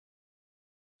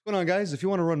What's going on, guys? If you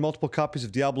want to run multiple copies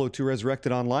of Diablo 2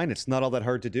 Resurrected online, it's not all that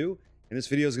hard to do. And this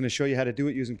video is going to show you how to do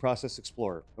it using Process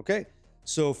Explorer. Okay?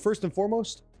 So first and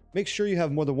foremost, make sure you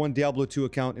have more than one Diablo 2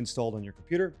 account installed on your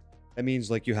computer. That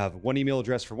means like you have one email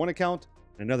address for one account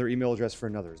and another email address for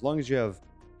another. As long as you have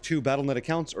two Battle.net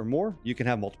accounts or more, you can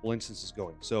have multiple instances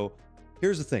going. So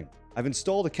here's the thing. I've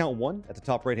installed account 1 at the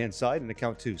top right-hand side and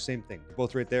account 2, same thing. They're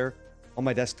both right there on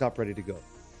my desktop ready to go.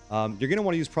 You're going to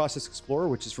want to use Process Explorer,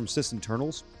 which is from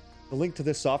Sysinternals. The link to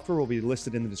this software will be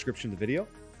listed in the description of the video.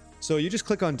 So you just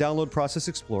click on Download Process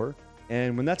Explorer,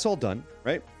 and when that's all done,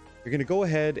 right, you're going to go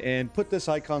ahead and put this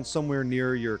icon somewhere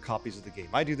near your copies of the game.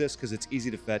 I do this because it's easy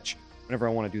to fetch whenever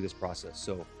I want to do this process.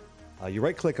 So you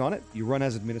right-click on it, you run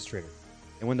as administrator.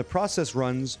 And when the process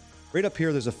runs, right up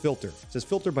here there's a filter. It says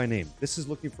Filter by Name. This is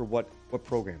looking for what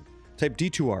program. Type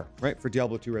D2R, right, for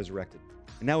Diablo 2 Resurrected.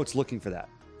 And now it's looking for that.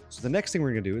 So the next thing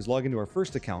we're going to do is log into our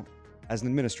first account as an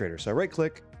administrator. So I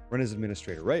right-click, run as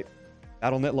administrator, right?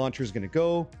 Battle.net launcher is going to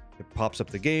go, it pops up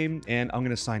the game, and I'm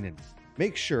going to sign in.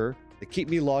 Make sure the Keep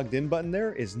Me Logged In button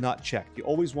there is not checked. You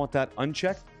always want that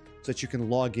unchecked so that you can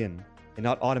log in and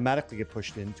not automatically get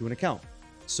pushed into an account.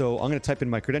 So I'm going to type in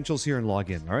my credentials here and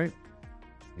log in, all right?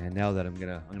 And now that I'm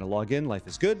gonna log in, life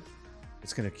is good.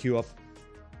 It's going to queue up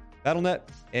Battle.net,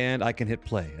 and I can hit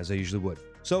play as I usually would.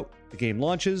 So the game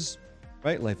launches,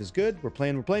 right? Life is good. We're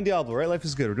playing Diablo, right? Life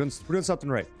is good. We're doing something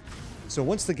right. So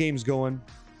once the game's going,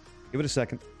 give it a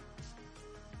second.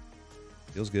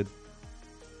 Feels good.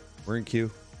 We're in queue.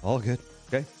 All good.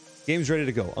 Okay. Game's ready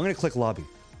to go. I'm going to click lobby.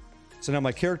 So now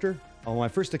my character on my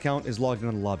first account is logged in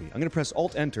on the lobby. I'm going to press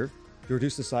Alt-Enter to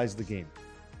reduce the size of the game.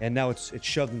 And now it's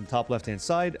shoved in the top left-hand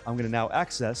side. I'm going to now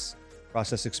access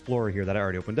Process Explorer here that I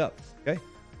already opened up. Okay.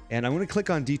 And I'm going to click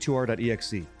on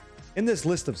D2R.exe. In this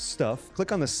list of stuff,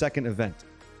 click on the second event.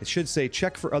 It should say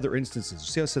check for other instances.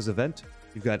 See how it says event?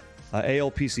 You've got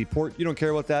ALPC port, you don't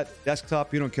care about that.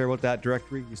 Desktop, you don't care about that.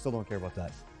 Directory, you still don't care about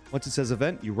that. Once it says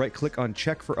event, you right-click on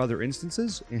check for other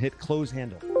instances and hit close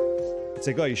handle. It's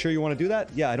like, oh, you sure you want to do that?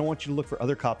 Yeah, I don't want you to look for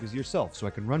other copies yourself so I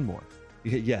can run more.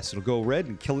 You hit yes, it'll go red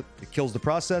and kill it. It kills the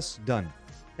process. Done.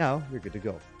 Now you're good to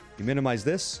go. You minimize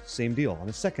this, same deal on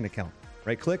the second account.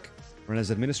 Right-click, run as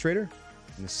administrator,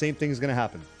 and the same thing is going to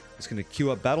happen. It's going to queue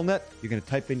up Battle.net. You're going to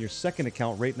type in your second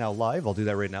account right now live. I'll do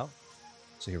that right now.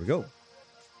 So here we go.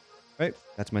 Right,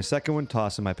 that's my second one.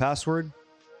 Toss in my password.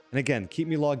 And again, keep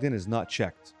me logged in is not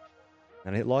checked.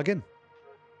 And I hit login.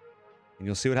 And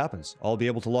you'll see what happens. I'll be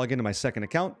able to log into my second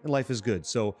account and life is good.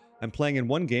 So I'm playing in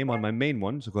one game on my main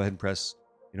one. So go ahead and press,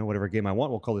 whatever game I want.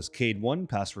 We'll call this Cade 1,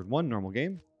 password 1, normal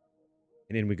game.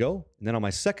 And in we go. And then on my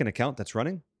second account that's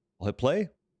running, I'll hit play.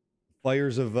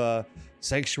 Fires of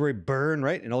Sanctuary burn,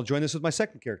 right? And I'll join this with my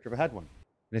second character if I had one.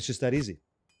 And it's just that easy.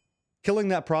 Killing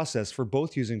that process for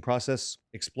both using Process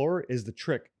Explorer is the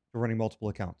trick to running multiple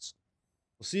accounts.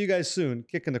 We'll see you guys soon,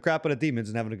 kicking the crap out of demons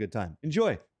and having a good time.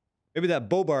 Enjoy! Maybe that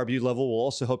bow barb you level will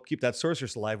also help keep that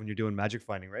sorceress alive when you're doing magic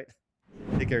finding, right?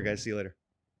 Take care, guys. See you later.